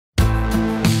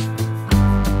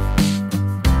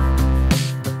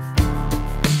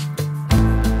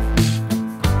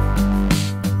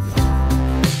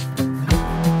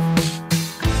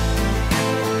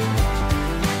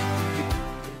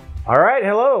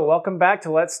Hello, welcome back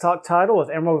to Let's Talk Title with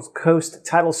Emerald Coast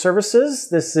Title Services.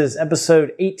 This is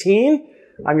episode 18.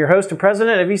 I'm your host and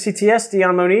president of ECTS,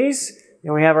 Dion Moniz.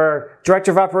 And we have our director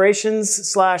of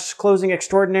operations / closing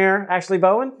extraordinaire, Ashley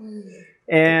Bowen.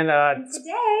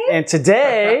 And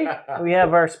today we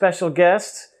have our special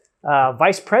guest,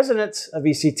 Vice President of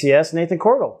ECTS, Nathan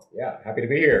Cordell. Yeah, happy to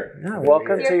be here. Yeah,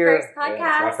 welcome to your first podcast.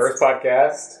 Yeah, it's my first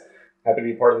podcast. Happy to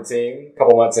be part of the team. A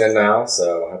couple months in now,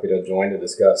 so happy to join to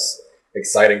discuss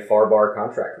exciting FAR bar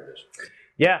contract revision.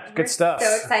 Yeah, good stuff.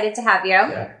 So excited to have you.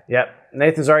 Yep.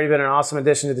 Nathan's already been an awesome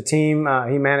addition to the team.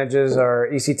 He manages our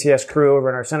ECTS crew over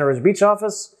in our Center Ridge Beach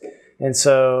office. And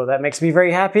so that makes me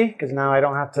very happy because now I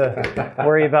don't have to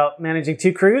worry about managing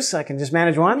two crews. I can just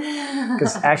manage one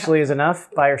because Ashley is enough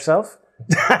by herself.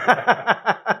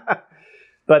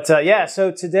 But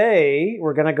so today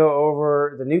we're going to go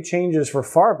over the new changes for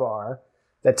FAR bar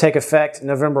that take effect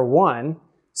November 1.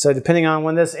 So depending on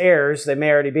when this airs, they may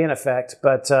already be in effect.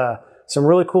 But some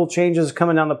really cool changes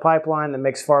coming down the pipeline that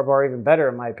makes FAR bar even better,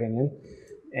 in my opinion.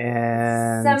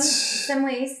 And some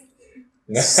ways.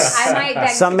 I might beg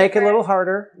some to make it a differ. little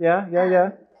harder. Yeah.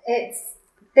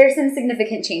 There's some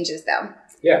significant changes though.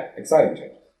 Yeah, exciting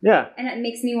change. Yeah. And it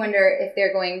makes me wonder if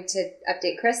they're going to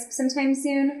update CRISP sometime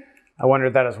soon. I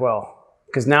wondered that as well.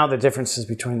 Because now the differences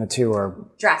between the two are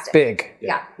Drastic. big.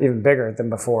 Yeah. Even bigger than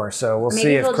before. So we'll Maybe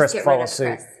see if we'll Chris just get rid follows of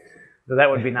suit. CRISP. So that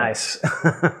would be nice.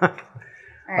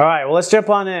 All right, well, let's jump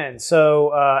on in.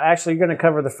 So, actually, you're going to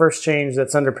cover the first change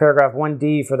that's under paragraph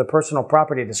 1D for the personal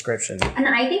property description. And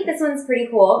I think this one's pretty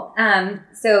cool.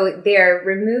 So they're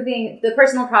removing the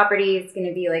personal property. It's going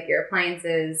to be like your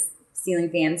appliances, ceiling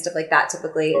fans, stuff like that.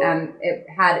 Typically, it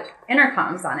had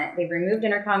intercoms on it. They've removed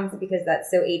intercoms because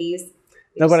that's so 80s.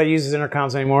 Nobody uses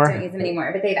intercoms anymore. Don't use them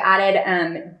anymore. But they've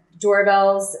added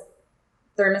doorbells,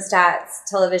 thermostats,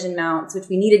 television mounts, which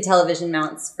we needed television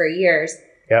mounts for years.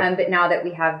 Yep. But now that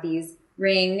we have these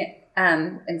Ring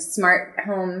and smart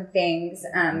home things,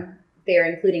 they're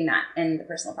including that in the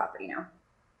personal property now.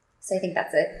 So I think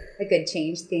that's a good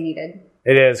change they needed.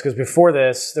 It is, because before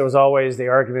this, there was always the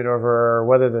argument over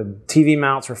whether the TV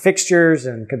mounts were fixtures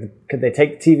and could they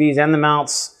take TVs and the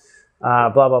mounts, blah,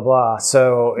 blah, blah.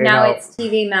 So now it's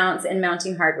TV mounts and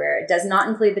mounting hardware. It does not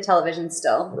include the television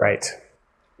still. Right.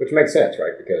 Which makes sense,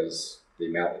 right? Because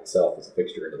the mount itself is a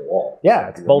fixture into the wall. Yeah,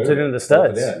 it's bolted into the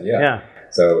studs. Yeah.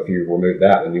 So if you remove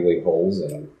that, then you leave holes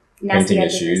and Nasty painting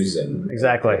edges. issues, and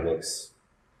Exactly. it looks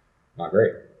not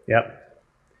great. Yep.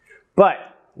 But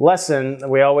lesson that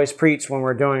we always preach when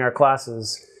we're doing our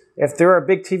classes, if there are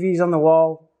big TVs on the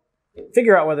wall,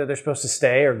 figure out whether they're supposed to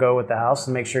stay or go with the house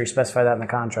and make sure you specify that in the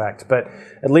contract. But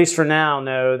at least for now,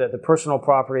 know that the personal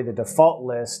property, the default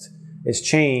list, is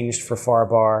changed for FAR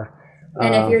bar.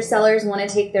 And if your sellers want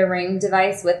to take their Ring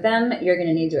device with them, you're going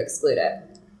to need to exclude it.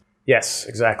 Yes,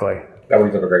 exactly. That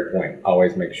brings up a great point.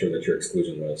 Always make sure that your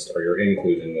exclusion list or your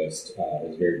inclusion list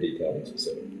is very detailed and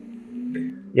specific.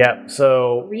 Yeah,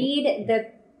 so Read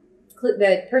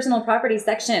the personal property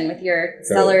section with your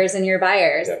sellers and your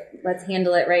buyers. Yep. Let's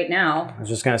handle it right now. I was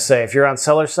just going to say, if you're on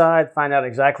seller side, find out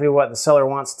exactly what the seller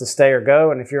wants to stay or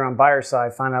go. And if you're on buyer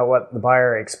side, find out what the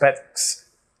buyer expects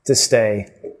to stay.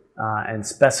 And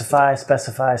specify.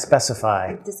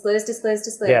 Disclose.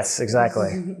 Yes,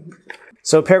 exactly.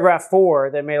 So paragraph 4,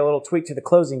 they made a little tweak to the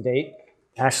closing date.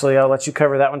 Ashley, I'll let you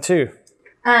cover that one too.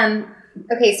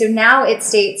 Okay, so now it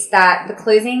states that the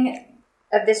closing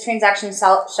of this transaction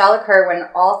shall occur when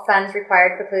all funds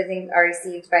required for closing are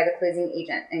received by the closing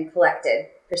agent and collected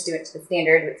pursuant to the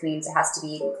standard, which means it has to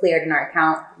be cleared in our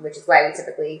account, which is why we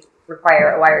typically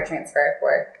require a wire transfer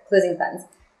for closing funds.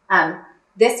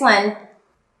 This one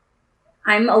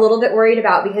I'm a little bit worried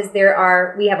about because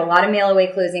we have a lot of mail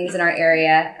away closings in our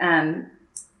area.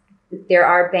 There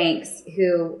are banks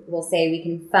who will say we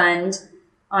can fund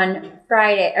on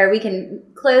Friday, or we can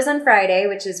close on Friday,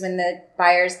 which is when the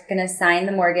buyer's going to sign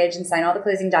the mortgage and sign all the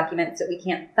closing documents, but we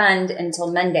can't fund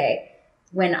until Monday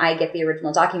when I get the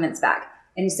original documents back.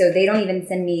 And so they don't even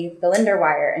send me the lender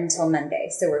wire until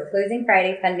Monday. So we're closing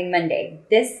Friday, funding Monday.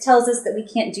 This tells us that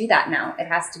we can't do that now. It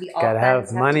has to be all Got to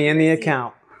have money in the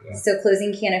account. So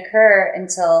closing can't occur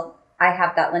until I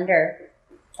have that lender.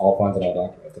 All funds and all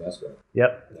documents in escrow.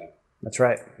 Yep. Yeah. That's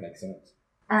right. Makes sense.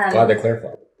 Glad they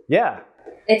clarified. Yeah.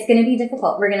 It's going to be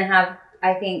difficult. We're going to have,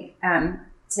 I think,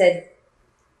 to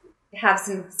have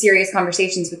some serious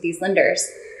conversations with these lenders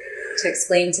to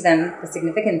explain to them the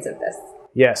significance of this.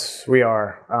 Yes, we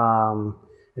are.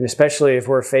 And especially if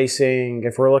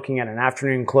we're looking at an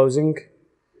afternoon closing,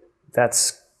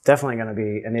 that's definitely going to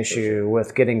be an issue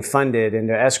with getting funded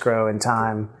into escrow in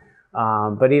time.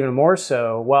 But even more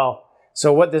so,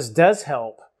 so what this does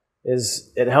help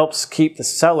is it helps keep the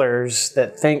sellers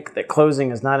that think that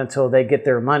closing is not until they get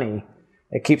their money.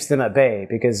 It keeps them at bay,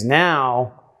 because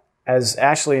now, as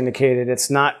Ashley indicated, it's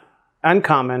not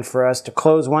uncommon for us to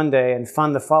close one day and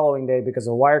fund the following day because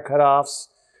of wire cutoffs,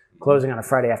 closing on a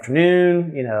Friday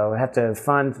afternoon, have to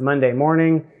fund Monday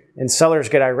morning, and sellers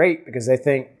get irate because they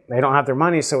think they don't have their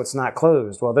money, so it's not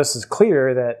closed. Well, this is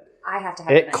clear that I have to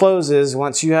have it closes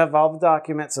once you have all the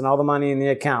documents and all the money in the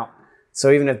account.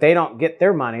 So even if they don't get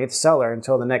their money, the seller,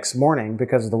 until the next morning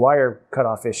because of the wire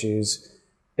cutoff issues,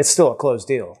 it's still a closed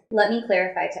deal. Let me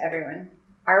clarify to everyone.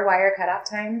 Our wire cutoff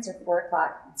times are 4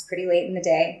 o'clock. It's pretty late in the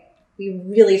day. We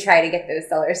really try to get those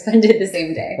sellers funded the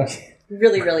same day.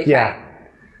 Really, really try. Yeah.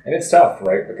 And it's tough,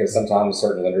 right? Because sometimes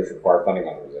certain lenders require funding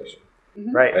authorization.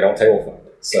 Mm-hmm. Right. They don't table fund.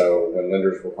 So when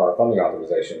lenders require funding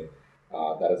authorization,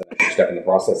 that is an extra step in the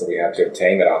process that we have to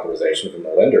obtain that authorization from the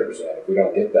lenders. And if we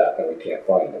don't get that, then we can't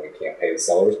fund, and we can't pay the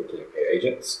sellers, we can't pay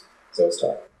agents. So it's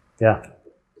tough. Yeah.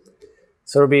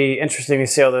 So it'll be interesting to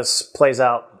see how this plays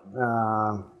out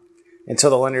until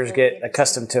the lenders get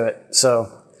accustomed to it.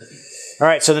 So, all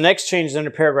right. So the next change is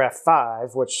under paragraph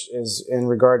 5, which is in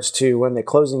regards to when the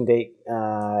closing date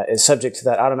is subject to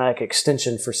that automatic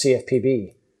extension for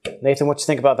CFPB. Nathan, what you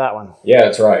think about that one? Yeah,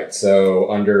 that's right.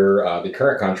 So under the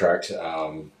current contract,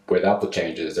 without the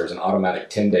changes, there's an automatic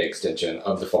 10-day extension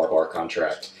of the FAR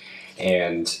contract.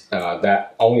 And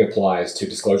that only applies to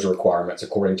disclosure requirements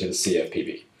according to the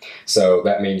CFPB. So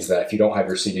that means that if you don't have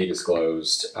your CD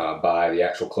disclosed by the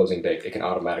actual closing date, it can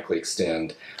automatically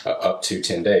extend up to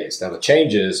 10 days. Now the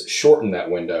changes shorten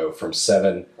that window from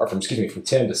 10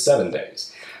 to 7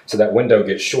 days. So that window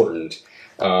gets shortened.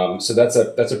 So that's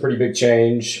a pretty big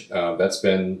change. That's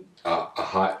been a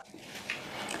hot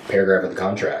paragraph of the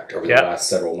contract over the last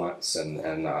several months and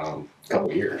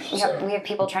couple of years. We have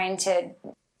people trying to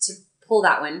pull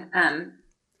that one.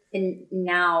 And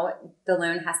now the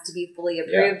loan has to be fully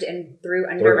approved and through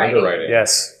underwriting.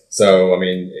 Yes. So,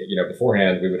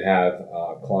 beforehand we would have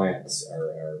clients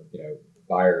or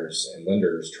buyers and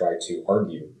lenders try to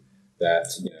argue that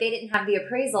they didn't have the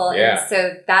appraisal, Yeah. and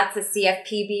so that's a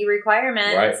CFPB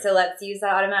requirement. Right. So let's use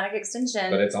that automatic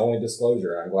extension. But it's only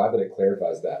disclosure. I'm glad that it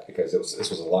clarifies that, because this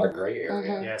was a lot of gray area.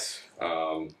 Mm-hmm. Yes.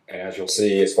 And as you'll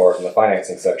see, as far as in the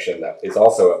financing section, that is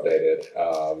also updated.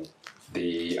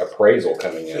 The appraisal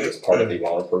coming in is part of the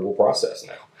loan approval process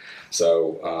now.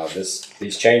 So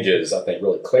these changes, I think,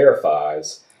 really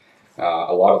clarifies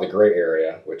a lot of the gray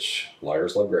area, which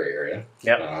lawyers love gray area.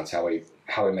 Yep. It's how we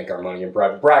make our money in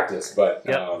private practice. But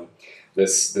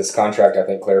this contract, I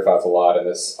think, clarifies a lot, and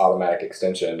this automatic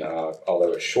extension,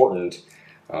 although it's shortened,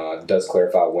 does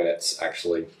clarify when it's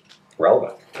actually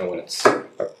relevant and when it's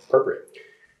appropriate.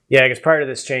 Yeah, because prior to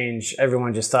this change,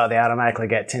 everyone just thought they automatically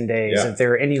get 10 days if there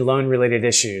were any loan-related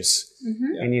issues.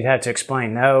 Mm-hmm. And you'd have to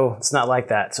explain, no, it's not like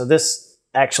that. So this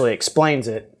actually explains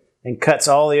it and cuts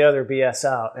all the other BS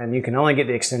out. And you can only get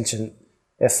the extension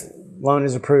if loan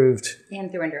is approved.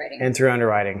 And through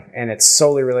underwriting. And it's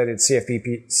solely related to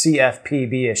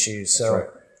CFPB issues.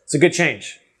 So It's a good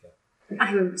change.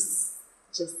 I'm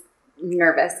just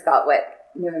nervous about what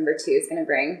November 2 is going to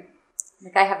bring.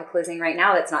 Like, I have a closing right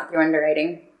now that's not through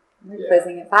underwriting. We're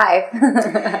closing at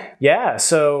 5. Yeah,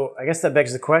 so I guess that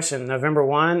begs the question, November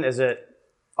 1, is it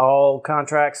all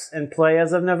contracts in play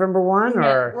as of November 1?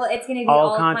 Or well, it's going to be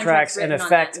all contracts in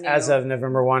effect as of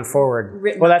November 1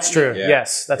 forward? Well, that's true. Yeah.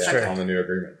 Yes, that's true. On the new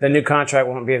agreement. The new contract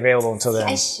won't be available until then.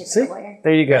 I should See? be a lawyer.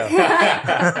 There you go.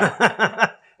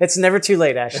 It's never too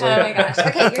late, Ashley. Oh my gosh.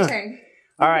 Okay, your turn.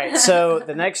 All right, so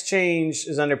the next change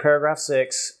is under paragraph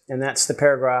 6, and that's the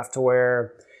paragraph to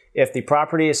where if the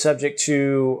property is subject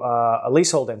to a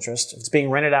leasehold interest, if it's being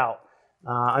rented out,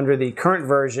 under the current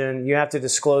version, you have to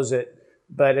disclose it,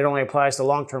 but it only applies to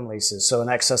long-term leases, so in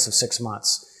excess of 6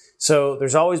 months. So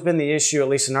there's always been the issue, at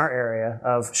least in our area,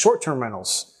 of short-term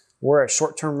rentals. We're a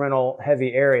short-term rental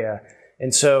heavy area,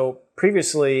 and so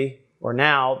previously, or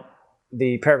now,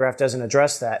 the paragraph doesn't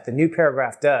address that. The new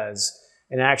paragraph does,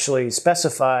 and actually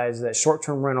specifies that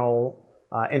short-term rental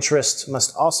interest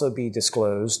must also be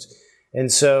disclosed.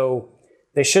 And so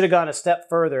they should have gone a step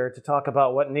further to talk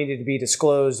about what needed to be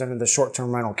disclosed under the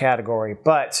short-term rental category.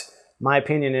 But my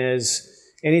opinion is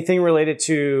anything related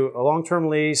to a long-term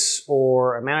lease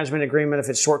or a management agreement if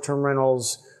it's short-term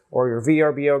rentals, or your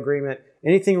VRBO agreement,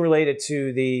 anything related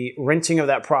to the renting of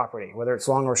that property, whether it's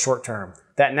long or short-term,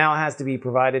 that now has to be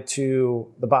provided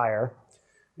to the buyer.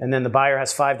 And then the buyer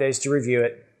has 5 days to review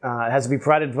it. It has to be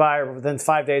provided to the buyer within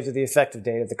 5 days of the effective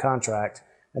date of the contract.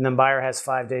 And then buyer has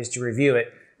 5 days to review it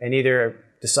and either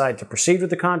decide to proceed with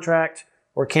the contract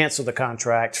or cancel the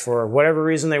contract for whatever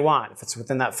reason they want, if it's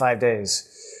within that 5 days.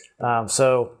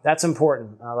 So that's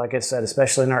important, like I said,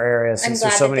 especially in our area, I'm since glad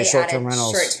there's so that many they short-term added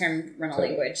rentals. short-term rental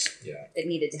Totally. language Yeah. that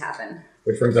needed to happen.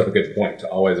 Which brings up a good point to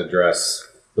always address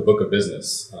the book of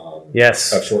business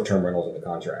Yes. of short-term rentals in the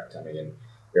contract. I mean,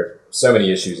 there are so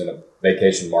many issues in a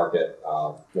vacation market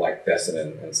like Destin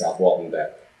and South Walton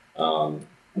that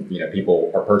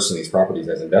people are purchasing these properties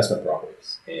as investment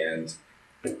properties, and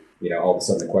all of a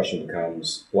sudden the question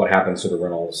becomes, what happens to the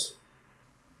rentals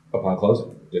upon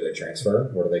closing? Do they transfer?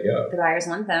 Where do they go? The buyers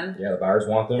want them. Yeah, the buyers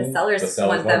want them. The sellers want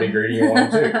want them. to be greedy and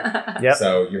want them too. Yep.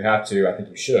 So you have to, I think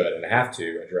you should and have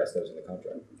to address those in the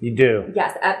contract. You do.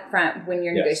 Yes, up front when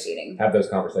you're Yes. negotiating. Have those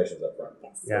conversations up front.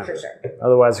 Yes, Yeah. for sure.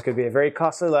 Otherwise, it could be a very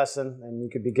costly lesson, and you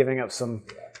could be giving up some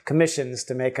commissions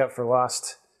to make up for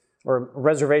lost or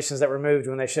reservations that were moved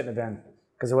when they shouldn't have been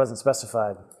because it wasn't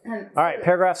specified. All right,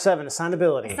 paragraph 7,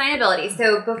 assignability. Assignability.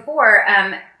 So before,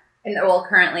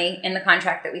 currently in the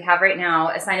contract that we have right now,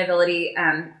 assignability,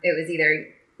 it was either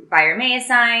buyer may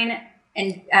assign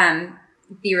and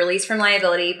be released from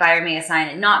liability, buyer may assign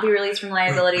and not be released from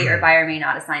liability, or buyer may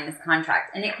not assign this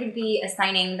contract. And it could be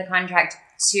assigning the contract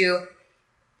to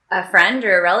a friend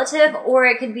or a relative, or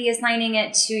it could be assigning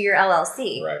it to your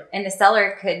LLC. Right. And the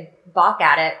seller could balk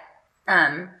at it.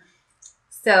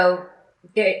 So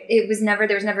there was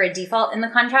never a default in the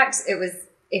contract. It was,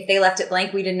 if they left it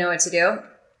blank, we didn't know what to do.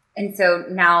 And so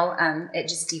now it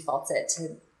just defaults it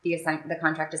to be assigned. The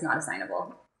contract is not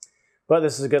assignable. But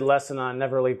this is a good lesson on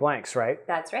never leave blanks, right?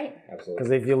 That's right. Absolutely.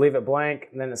 Because if you leave it blank,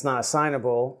 then it's not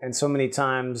assignable. And so many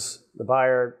times the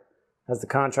buyer has the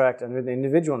contract under the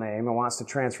individual name and wants to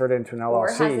transfer it into an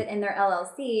LLC. Or has it in their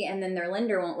LLC, and then their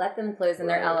lender won't let them close in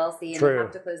their Right. LLC, and True. they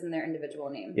have to close in their individual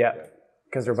name. Yeah,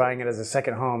 because they're buying it as a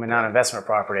second home and not investment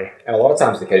property. And a lot of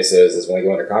times the case is when they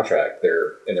go under contract,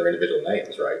 they're in their individual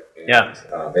names, right? And,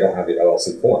 Yeah. they don't have the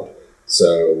LLC formed.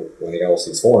 So when the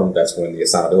LLC is formed, that's when the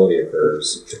assignability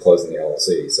occurs to close in the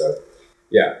LLC. So,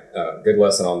 good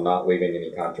lesson on not leaving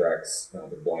any contracts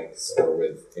with blanks or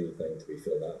with anything to be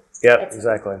filled out. Yep, That's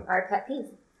exactly. Our pet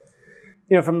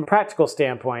peeve. From a practical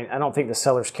standpoint, I don't think the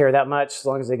sellers care that much as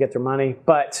long as they get their money.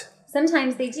 But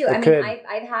Sometimes they do. It I mean, could.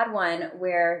 I've had one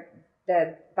where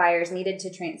the buyers needed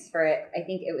to transfer it. I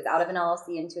think it was out of an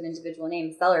LLC into an individual name.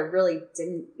 The seller really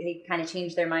didn't. They kind of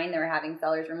changed their mind. They were having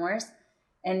seller's remorse,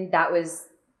 and that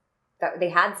they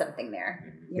had something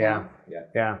there. You know?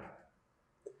 yeah.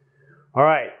 All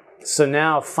right. So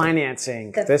now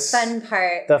financing. The fun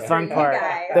part. The for fun you part.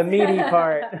 guys. The meaty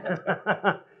part.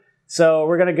 So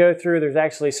we're going to go through, there's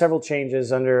actually several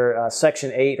changes under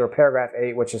Section 8 or Paragraph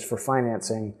 8, which is for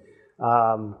financing.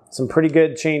 Some pretty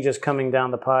good changes coming down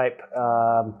the pipe.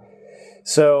 All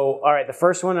right, the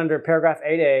first one under Paragraph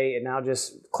 8A, it now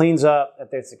just cleans up that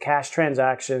it's a cash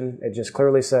transaction. It just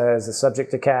clearly says it's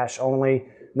subject to cash only,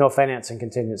 no financing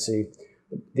contingency.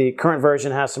 The current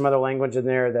version has some other language in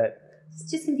there that It's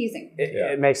just confusing.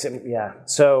 it makes it,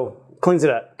 So cleans it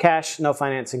up. Cash, no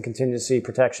financing contingency,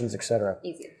 protections, etc.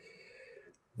 Easier.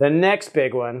 The next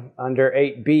big one under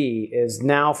 8B is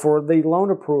now for the loan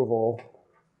approval,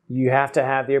 you have to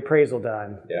have the appraisal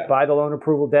done by the loan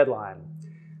approval deadline.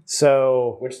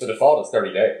 So, Which the default is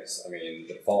 30 days. I mean,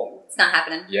 the default. It's not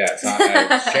happening. Yeah, it's not.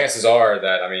 Chances are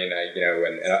that,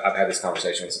 and I've had this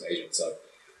conversation with some agents of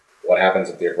what happens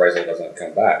if the appraisal doesn't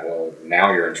come back? Well,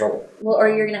 now you're in trouble. Well, or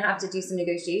you're going to have to do some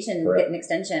negotiation, Correct. get an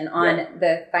extension on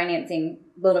the financing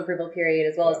loan approval period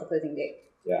as well as the closing date.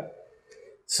 Yeah.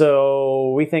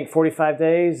 So we think 45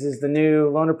 days is the new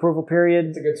loan approval period.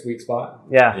 It's a good sweet spot.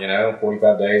 Yeah.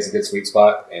 45 days is a good sweet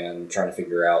spot, and trying to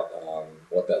figure out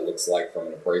what that looks like from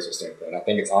an appraisal standpoint. I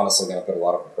think it's honestly going to put a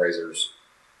lot of appraisers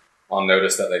on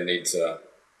notice that they need to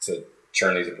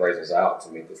churn these appraisals out to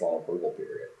meet this loan approval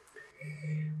period.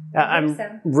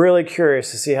 I'm really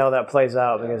curious to see how that plays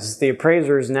out because the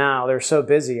appraisers now, they're so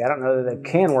busy. I don't know that they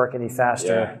can work any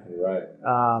faster. Yeah, you're right.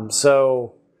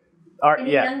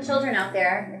 Any young children out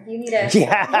there, if you need a...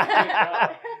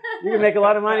 Yeah. You can make a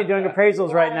lot of money doing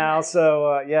appraisals right now.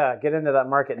 So, get into that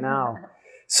market now.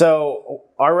 So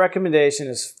our recommendation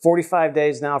is 45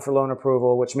 days now for loan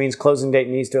approval, which means closing date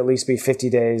needs to at least be 50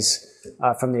 days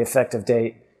from the effective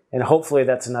date. And hopefully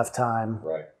that's enough time.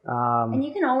 Right. And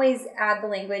you can always add the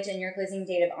language in your closing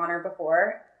date of honor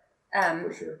before.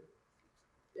 For sure.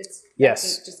 It's Yes. I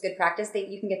think just good practice that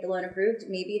you can get the loan approved.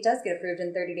 Maybe it does get approved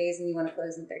in 30 days and you want to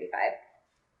close in 35.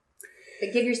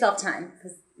 But give yourself time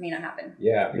because it may not happen.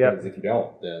 Yeah, because if you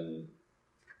don't, then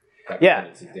that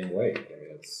tendency to wait. I mean,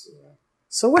 it's...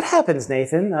 So what happens,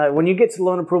 Nathan, when you get to the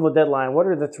loan approval deadline? What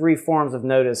are the 3 forms of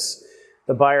notice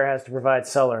the buyer has to provide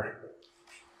seller?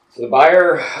 So the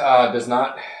buyer does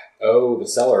not owe the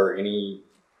seller any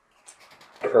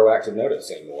proactive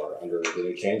notice anymore under the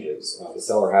new changes. The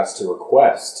seller has to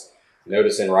request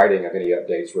notice in writing of any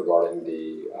updates regarding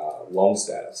the loan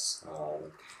status.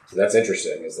 So that's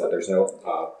interesting, is that there's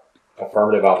no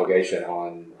affirmative obligation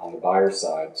on the buyer's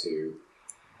side to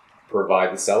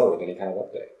provide the seller with any kind of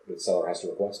update. The seller has to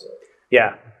request it.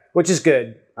 Yeah, which is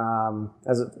good.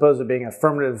 As opposed to being an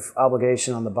affirmative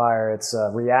obligation on the buyer, it's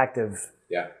a reactive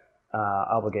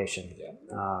obligation. Yeah.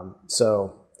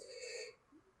 So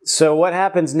what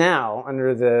happens now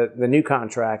under the new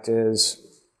contract is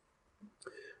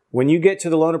when you get to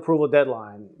the loan approval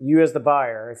deadline, you as the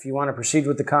buyer, if you want to proceed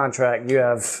with the contract, you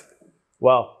have,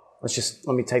 well,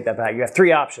 let me take that back. You have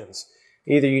three options.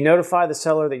 Either you notify the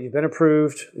seller that you've been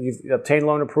approved, you've obtained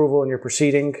loan approval and you're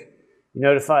proceeding. You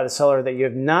notify the seller that you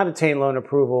have not obtained loan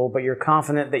approval, but you're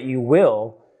confident that you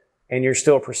will, and you're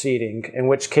still proceeding, in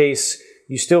which case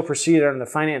you still proceed under the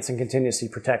financing contingency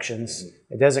protections.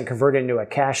 It doesn't convert into a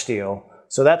cash deal,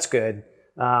 so that's good.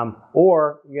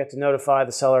 Or you have to notify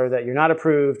the seller that you're not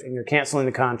approved and you're canceling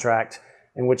the contract,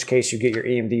 in which case you get your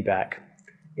EMD back.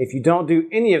 If you don't do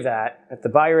any of that, if the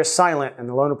buyer is silent and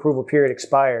the loan approval period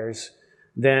expires,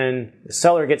 then the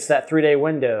seller gets that 3-day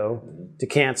window to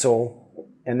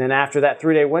cancel. And then after that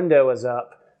 3-day window is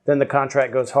up, then the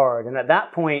contract goes hard. And at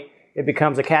that point, it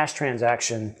becomes a cash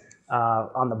transaction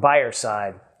on the buyer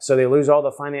side. So they lose all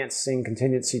the financing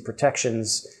contingency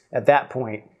protections at that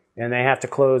point, and they have to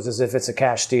close as if it's a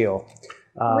cash deal.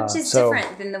 Which is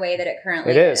different than the way that it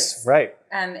currently is. Right.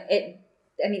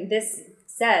 This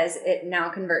says it now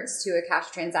converts to a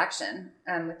cash transaction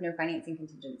with no financing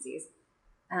contingencies.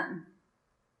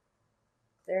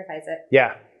 Clarifies it.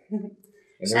 Yeah. And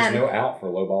there's no out for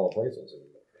lowball appraisals.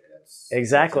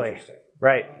 Exactly.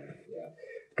 Right.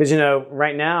 Because,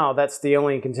 right now, that's the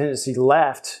only contingency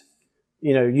left.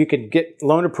 You could get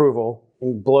loan approval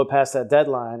and blow past that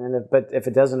deadline, but if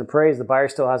it doesn't appraise, the buyer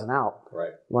still has an out.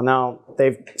 Right. Well, now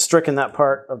they've stricken that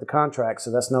part of the contract,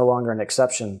 so that's no longer an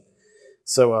exception.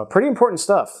 So pretty important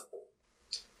stuff.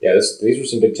 Yeah, these are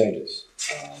some big changes.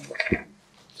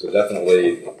 So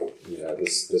definitely,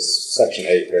 this Section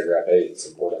 8, Paragraph 8, it's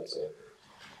important to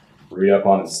read up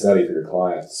on and study for your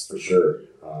clients, for sure,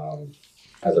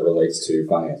 as it relates to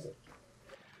financing.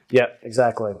 Yeah,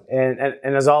 exactly. And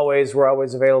as always, we're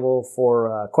always available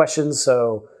for questions,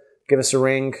 so give us a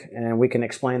ring and we can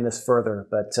explain this further.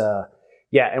 But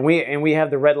and we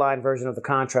have the red line version of the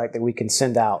contract that we can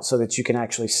send out so that you can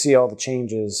actually see all the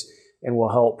changes, and will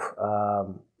help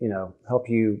help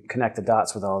you connect the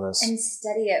dots with all this and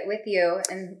study it with you.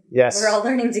 And yes, we're all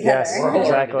learning together. Yes,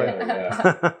 exactly.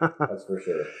 That's for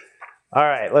sure. All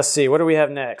right, let's see. What do we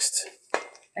have next?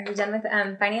 Are you done with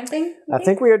financing? I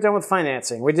think we are done with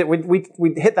financing. We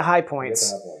hit the high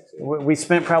points. We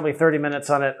spent probably 30 minutes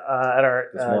on it at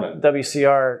our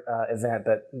WCR event,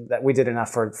 but that we did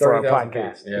enough for our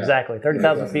podcast. Yeah. Exactly,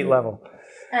 30,000 feet level.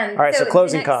 All right, so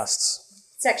closing costs.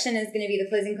 Section is going to be the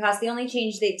closing costs. The only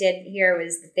change they did here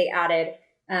was that they added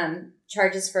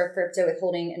charges for FIRPTA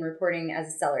withholding and reporting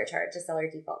as a seller charge, a seller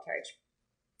default charge.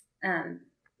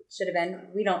 Should have been.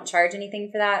 We don't charge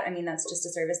anything for that. That's just a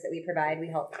service that we provide. We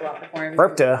help fill out the forms.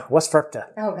 FIRPTA? What's FIRPTA?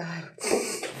 Oh, God.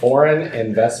 Foreign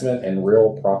Investment and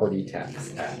Real Property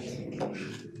Tax Act.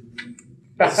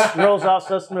 This rolls off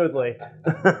so smoothly. So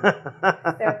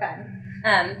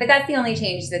fun. But that's the only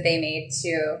change that they made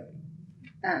to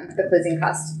the closing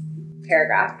cost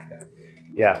paragraph.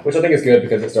 Yeah. Which I think is good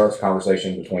because it starts a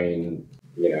conversation between,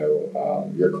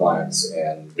 your clients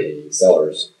and the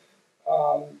sellers.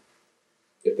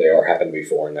 If they happen to be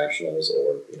foreign nationals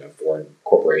or foreign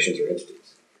corporations or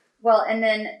entities. Well, and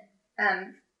then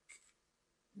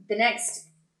the next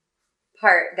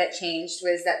part that changed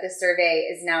was that the survey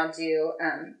is now due.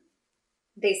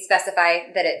 They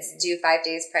specify that it's due 5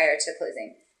 days prior to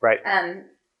closing. Right.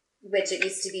 Which it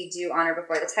used to be due on or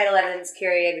before the title evidence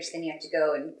period, which then you have to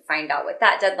go and find out what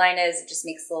that deadline is. It just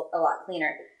makes it a lot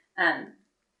cleaner.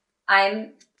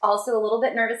 I'm also a little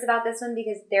bit nervous about this one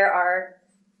because there are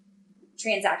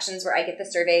transactions where I get the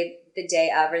survey the day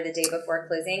of or the day before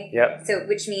closing. Yep. So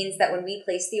which means that when we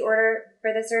place the order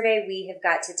for the survey, we have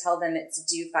got to tell them it's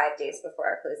due 5 days before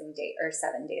our closing date or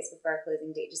 7 days before our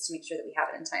closing date, just to make sure that we have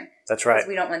it in time. That's right. Because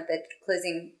we don't want the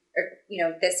closing or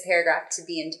this paragraph to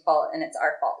be in default and it's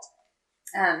our fault.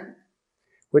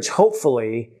 Which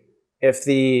hopefully, if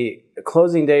the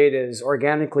closing date is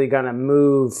organically going to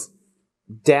move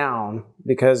down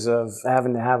because of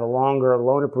having to have a longer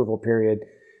loan approval period,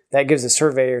 that gives the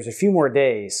surveyors a few more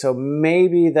days. So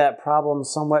maybe that problem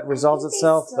somewhat resolves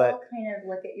itself. But kind of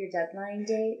look at your deadline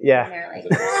date. Yeah. And they're like,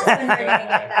 when are you going to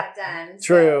get that done?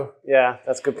 True. So, yeah,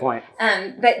 that's a good point.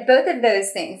 But both of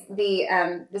those things, the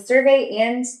survey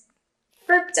and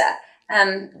FERPTA.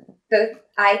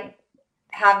 I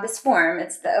have this form.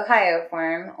 It's the Ohio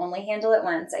form. Only handle it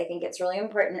once. I think it's really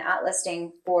important at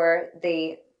listing for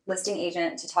the listing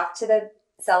agent to talk to the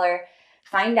seller,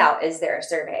 find out, is there a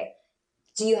survey?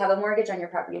 Do you have a mortgage on your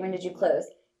property? When did you close?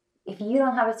 If you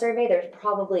don't have a survey, there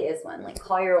probably is one. Like,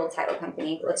 call your old title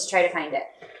company. Right. Let's try to find it.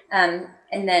 And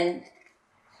then,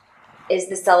 is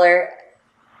the seller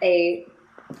a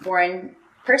foreign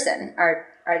person?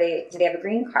 Do they have a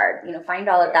green card? Find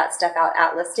all of that stuff out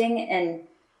at listing, and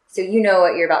so you know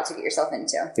what you're about to get yourself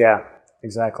into. Yeah,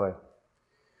 exactly.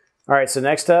 All right, so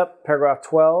next up, paragraph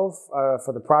 12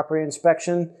 for the property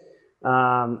inspection.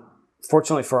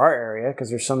 Fortunately for our area, because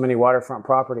there's so many waterfront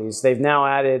properties, they've now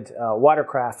added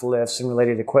watercraft lifts and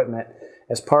related equipment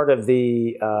as part of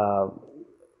the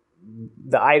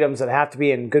items that have to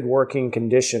be in good working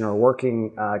condition or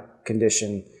working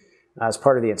condition as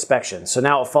part of the inspection. So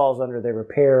now it falls under the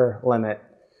repair limit.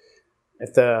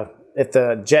 If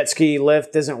the jet ski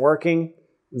lift isn't working,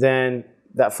 then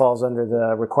that falls under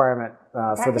the requirement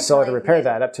for the seller to repair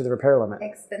that up to the repair limit.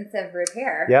 Expensive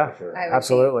repair. Yeah, sure.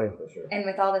 Absolutely. Sure. And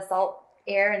with all the salt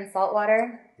air and salt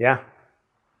water. Yeah.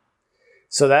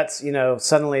 So that's,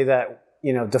 suddenly that,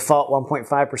 default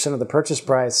 1.5% of the purchase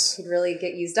price could really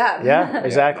get used up. Yeah,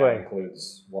 exactly. That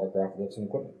includes watercraft lifts and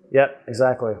equipment. Yep,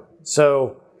 exactly.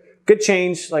 So good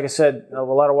change. Like I said, a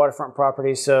lot of waterfront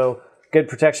properties, so good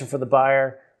protection for the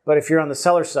buyer. But if you're on the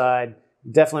seller side,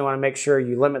 you definitely want to make sure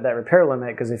you limit that repair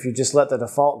limit, because if you just let the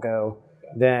default go,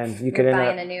 then you could end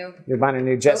up you're buying a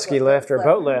new jet ski lift or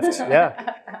boat lift.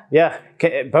 Yeah. Yeah.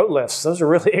 Boat lifts. Those are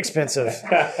really expensive.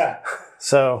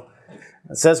 So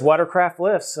it says watercraft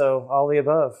lifts. So all the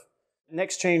above.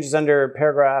 Next change is under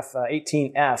paragraph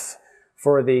 18F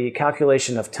for the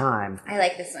calculation of time. I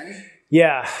like this one.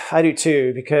 Yeah, I do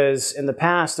too, because in the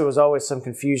past there was always some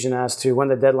confusion as to when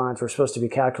the deadlines were supposed to be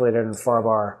calculated in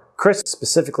FARBAR. Chris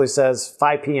specifically says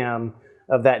 5 p.m.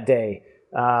 of that day.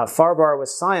 FARBAR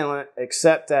was silent,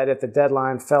 except that if the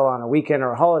deadline fell on a weekend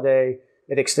or a holiday,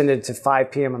 it extended to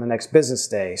 5 p.m. on the next business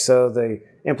day. So the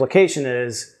implication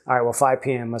is, all right, well, 5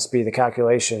 p.m. must be the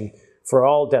calculation for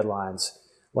all deadlines.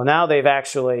 Well, now they've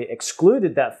actually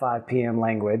excluded that 5 p.m.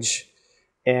 language,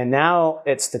 and now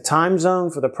it's the time zone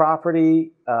for the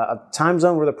property, a time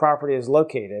zone where the property is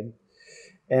located,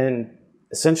 and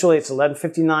essentially it's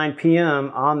 11:59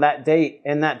 p.m. on that date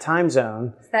in that time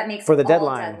zone. So that makes for the all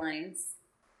deadline. Deadlines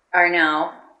are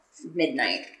now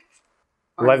midnight.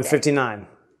 11:59.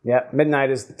 Yeah,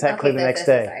 midnight is technically the next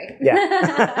day. Sorry.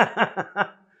 Yeah.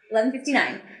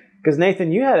 11:59. Because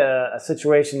Nathan, you had a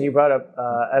situation you brought up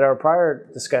at our prior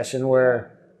discussion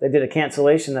where they did a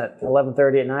cancellation at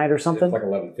 11:30 at night or something. It's like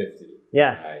 11:50.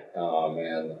 Yeah. Right.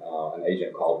 And an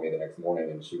agent called me the next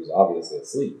morning, and she was obviously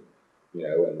asleep.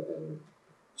 And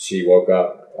she woke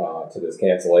up to this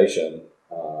cancellation,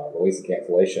 release a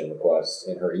cancellation request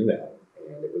in her email,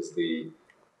 and it was the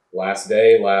last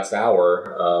day, last hour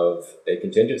of a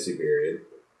contingency period,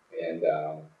 and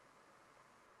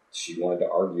she wanted to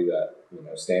argue that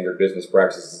standard business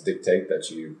practices dictate that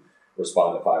you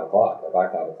respond at 5 o'clock or by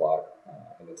 5 o'clock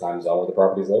in the time zone where the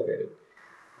property is located.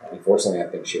 Unfortunately, I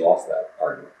think she lost that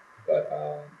argument, but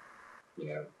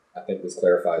I think this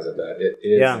clarifies it that it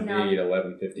is indeed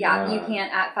 11:59. Yeah, you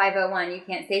can't at 5:01. You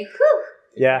can't say, "Whew,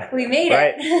 yeah, we made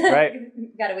it."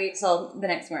 Right. Got to wait till the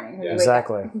next morning. Yeah.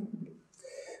 Exactly.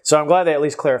 So I'm glad they at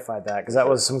least clarified that, because that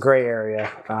was some gray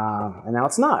area, and now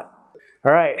it's not.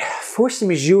 All right, force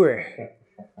majeure.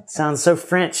 Sounds so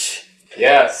French.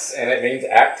 Yes, and it means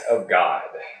act of God.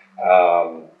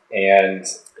 And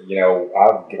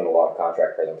I've given a lot of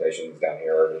contract presentations down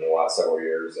here over the last several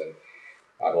years, and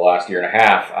the last year and a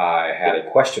half, I had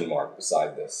a question mark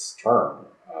beside this term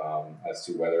as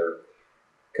to whether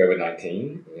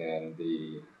COVID-19 and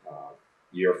the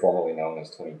year formerly known as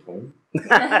 2020,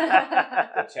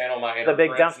 to channel my the big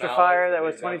French dumpster fire that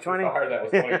was 2020,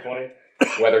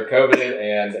 whether COVID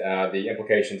and the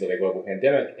implications of a global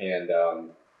pandemic and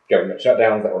government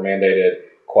shutdowns that were mandated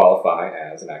qualify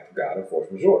as an act of God or force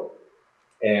majeure.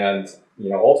 And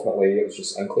ultimately, it was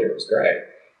just unclear. It was gray.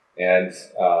 And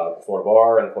the Florida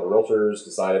Bar and the Florida Realtors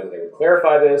decided that they would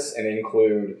clarify this and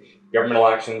include governmental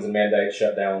actions and mandates,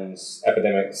 shutdowns,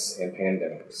 epidemics, and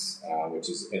pandemics, which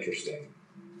is interesting.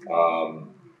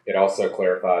 It also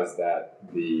clarifies that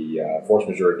the force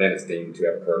majeure event is deemed to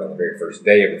have occurred on the very first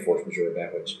day of the force majeure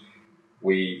event, which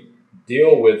we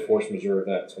deal with force majeure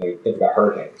events when we think about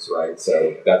hurricanes, right?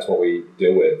 So that's what we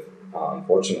deal with,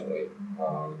 unfortunately,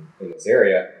 in this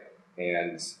area.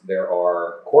 And there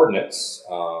are coordinates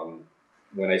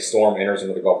when a storm enters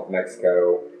into the Gulf of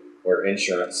Mexico where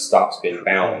insurance stops being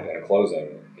bound and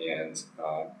closing. And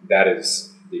that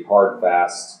is the hard,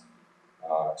 fast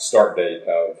start date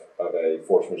of a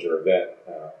force majeure event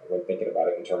when thinking about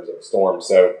it in terms of a storm.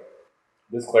 So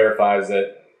this clarifies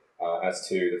it as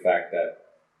to the fact that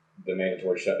the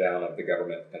mandatory shutdown of the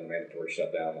government and the mandatory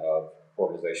shutdown of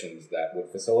organizations that would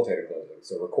facilitate a closing.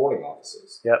 So recording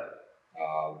offices. Yep.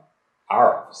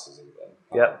 Our offices even.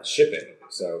 Yep. Shipping.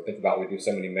 So think about we do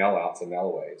so many mail outs and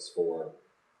mail-aways for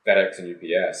FedEx and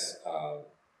UPS.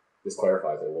 This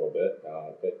clarifies it a little bit.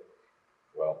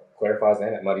 Clarifies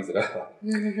and it muddies it up.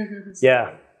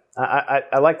 Yeah.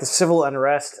 I like the civil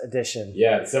unrest edition.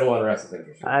 Yeah, the civil unrest is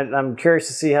interesting. I'm curious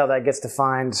to see how that gets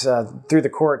defined through the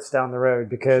courts down the road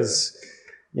because,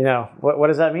 what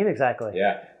does that mean exactly?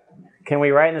 Yeah. Can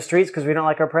we riot in the streets because we don't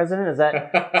like our president? Is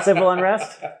that civil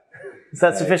unrest? Is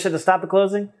that sufficient to stop the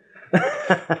closing?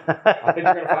 I think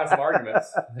you're going to find some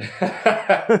arguments.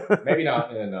 Maybe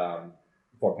not in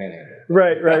Fort Panhandle.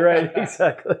 Right.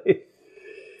 Exactly.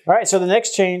 All right, so the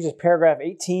next change is paragraph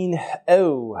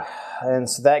 18.0. And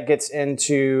so that gets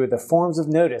into the forms of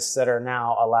notice that are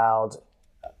now allowed.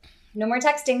 No more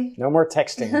texting. No more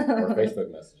texting. Or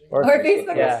Facebook messaging. Or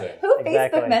Facebook yeah, Who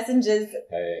exactly. Facebook messages?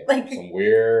 Hey, some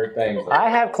weird things. I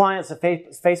have clients that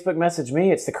Facebook message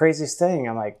me. It's the craziest thing.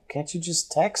 I'm like, can't you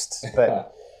just text?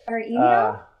 But or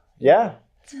email? Yeah.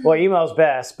 Well, email's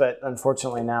best, but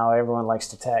unfortunately now everyone likes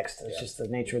to text. It's just the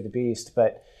nature of the beast.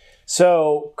 But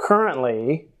so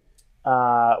currently,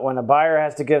 when a buyer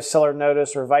has to give seller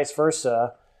notice or vice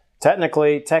versa,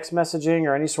 technically text messaging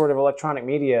or any sort of electronic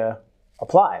media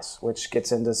applies, which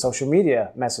gets into social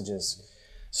media messages.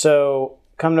 So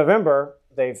come November,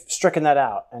 they've stricken that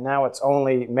out. And now it's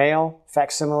only mail,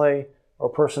 facsimile, or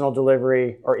personal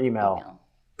delivery or email.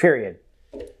 Period.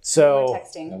 So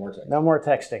No more texting. No more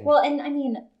texting. Well, and I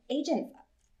mean, agents,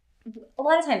 a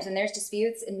lot of times when there's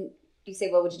disputes and you say,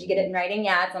 well, did you get it in writing?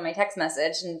 Yeah, it's on my text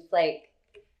message. And like,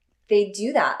 they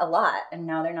do that a lot. And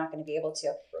now they're not going to be able to.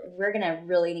 Right. We're going to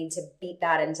really need to beat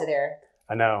that into their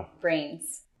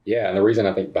brains. Yeah, and the reason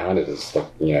I think behind it is,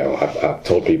 I've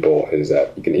told people is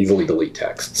that you can easily delete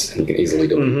texts and you can easily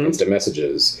delete instant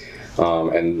messages.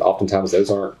 And oftentimes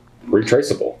those aren't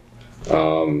retraceable.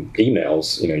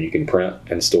 Emails, you can print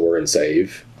and store and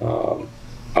save.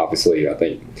 Obviously, I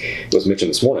think it was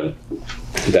mentioned this morning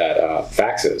that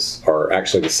faxes are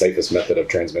actually the safest method of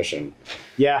transmission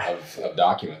of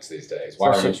documents these days.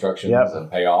 Wiring instructions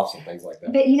and payoffs and things like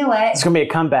that. But you know what? It's going to be a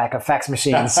comeback of fax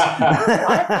machines. A lot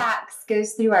of fax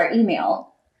goes through our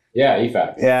email. Yeah,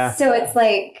 eFax. Yeah. So it's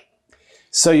like...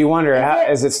 So you wonder,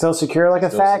 is it still secure like a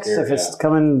fax secure, if it's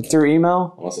coming through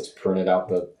email? Unless it's printed out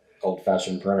the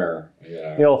old-fashioned printer.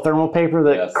 Yeah. The old thermal paper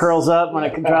that curls up when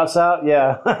it drops out?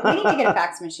 Yeah. We need to get a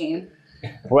fax machine.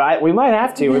 Well, we might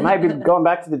have to. We might be going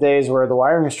back to the days where the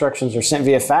wiring instructions are sent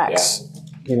via fax,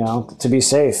 to be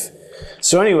safe.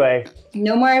 So anyway.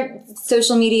 No more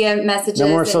social media messages. No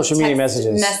more social media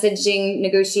messages. Messaging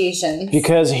negotiations.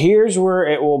 Because here's where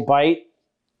it will bite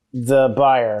the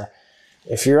buyer.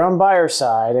 If you're on buyer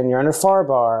side and you're under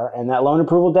FAR and that loan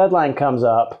approval deadline comes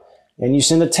up, and you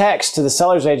send a text to the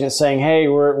seller's agent saying, hey,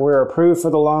 we're approved for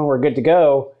the loan, we're good to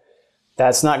go,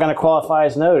 that's not going to qualify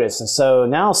as notice. And so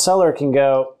now seller can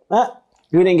go,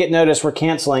 we didn't get notice, we're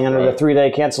canceling under the 3-day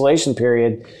cancellation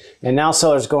period. And now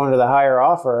seller's going to the higher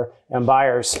offer and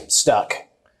buyer's stuck.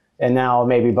 And now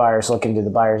maybe buyer's looking to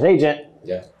the buyer's agent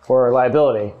for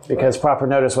liability because proper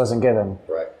notice wasn't given.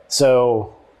 Right.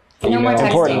 So no more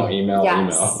texting. Email.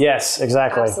 Yes,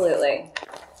 exactly. Absolutely.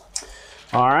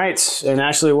 All right, and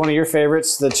Ashley, one of your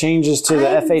favorites, the changes to the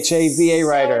FHA VA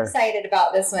rider. I'm so excited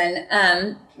about this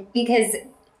one because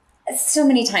so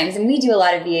many times, and we do a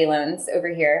lot of VA loans over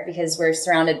here because we're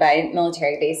surrounded by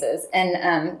military bases.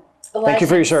 And thank you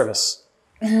for your service.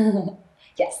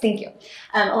 Yes, thank you.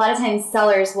 A lot of times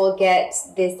sellers will get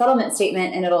the settlement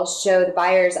statement and it'll show the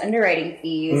buyer's underwriting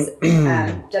fees,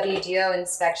 WGO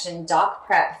inspection, doc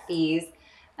prep fees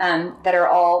that are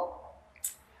all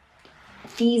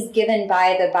fees given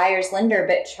by the buyer's lender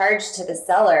but charged to the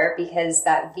seller because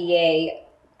that VA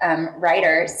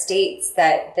rider states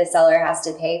that the seller has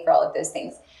to pay for all of those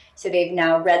things. So they've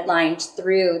now redlined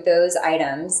through those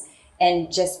items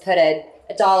and just put a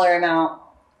dollar amount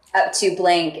up to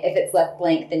blank. If it's left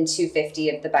blank, then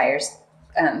 $250 of the buyer's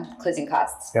closing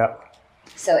costs. Yep.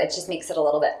 So it just makes it a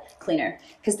little bit cleaner.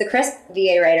 Because the CRISP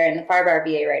VA rider and the FAR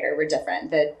VA rider were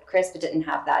different. The CRISP didn't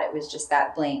have that. It was just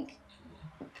that blank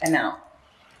amount.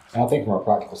 And I think from a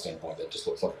practical standpoint, that just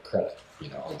looks like a credit,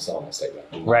 on the settlement statement.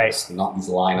 Right. Not these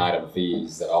line item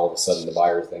fees that all of a sudden the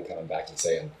buyer is then coming back and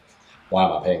saying, why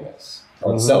am I paying this?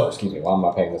 Or the seller, why am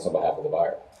I paying this on behalf of the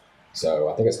buyer? So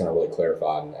I think it's going to really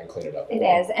clarify and clean it up. It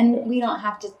is. And we don't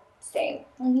have to say,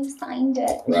 well, you signed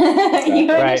it. Right. You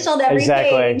Right. initialed every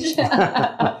Exactly. page.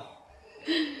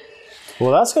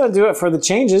 Well, that's going to do it for the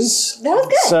changes. That was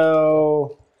good.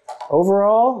 So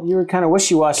overall, you were kind of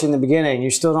wishy-washy in the beginning. You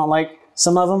still don't like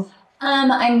some of them?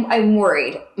 I'm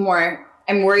worried more.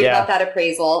 I'm worried Yeah. about that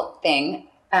appraisal thing.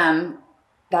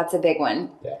 That's a big one.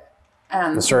 Yeah.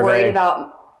 The survey. Worried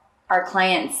about our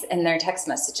clients and their text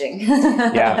messaging.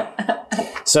 Yeah.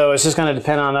 So it's just going to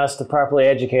depend on us to properly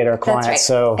educate our clients. That's right.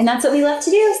 So And that's what we love to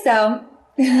do. So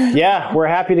yeah, we're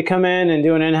happy to come in and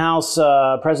do an in-house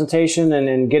presentation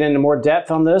and get into more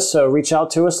depth on this. So reach out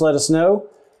to us, let us know.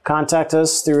 Contact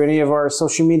us through any of our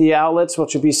social media outlets,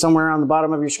 which will be somewhere on the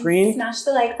bottom of your screen. smash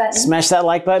the like button. Smash that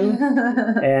like button.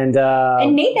 And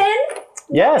And Nathan,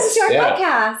 yes. to our Yeah.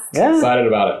 podcast. Yeah. Excited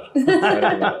about it. Excited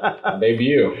about it.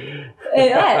 Debut.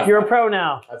 It was. You're a pro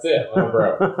now. That's it. I'm a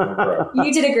pro.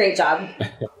 You did a great job.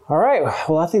 All right.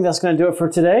 Well, I think that's going to do it for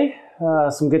today.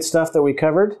 Some good stuff that we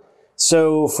covered.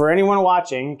 So for anyone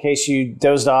watching, in case you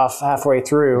dozed off halfway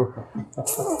through,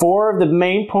 4 of the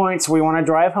main points we want to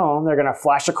drive home, they're going to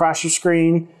flash across your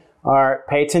screen, are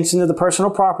pay attention to the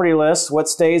personal property list, what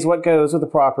stays, what goes with the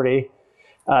property.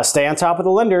 Stay on top of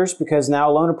the lenders because now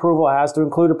loan approval has to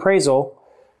include appraisal.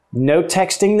 No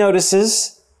texting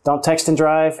notices. Don't text and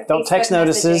drive. Don't text Facebook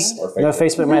notices. messaging. No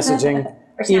Facebook messaging.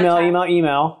 Or Snapchat.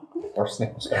 Email. Or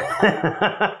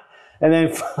Snapchat.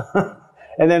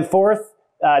 And then fourth,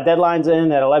 deadlines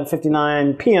in at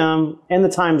 11:59 p.m. in the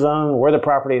time zone where the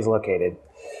property is located.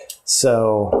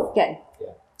 So, Good.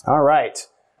 all right.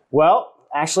 Well,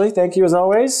 Ashley, thank you as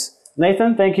always.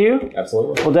 Nathan, thank you.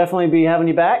 Absolutely. We'll definitely be having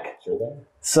you back. Sure thing.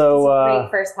 So, Great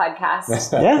first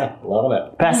podcast. yeah, Loving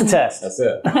it. pass the test. That's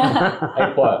it.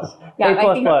 A plus. Yeah,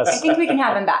 A++. I think we can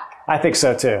have him back. I think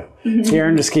so too. You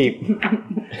earned his keep.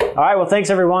 All right. Well, thanks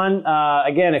everyone.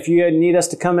 Again, if you need us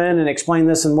to come in and explain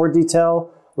this in more detail,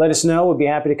 let us know. We'd be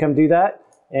happy to come do that.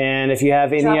 And if you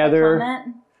have any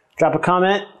drop a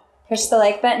comment, push the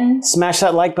like button. smash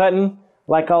that like button,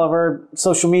 like all of our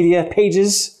social media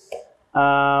pages.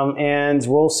 And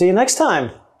we'll see you next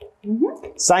time.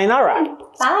 Sayonara.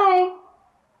 Bye.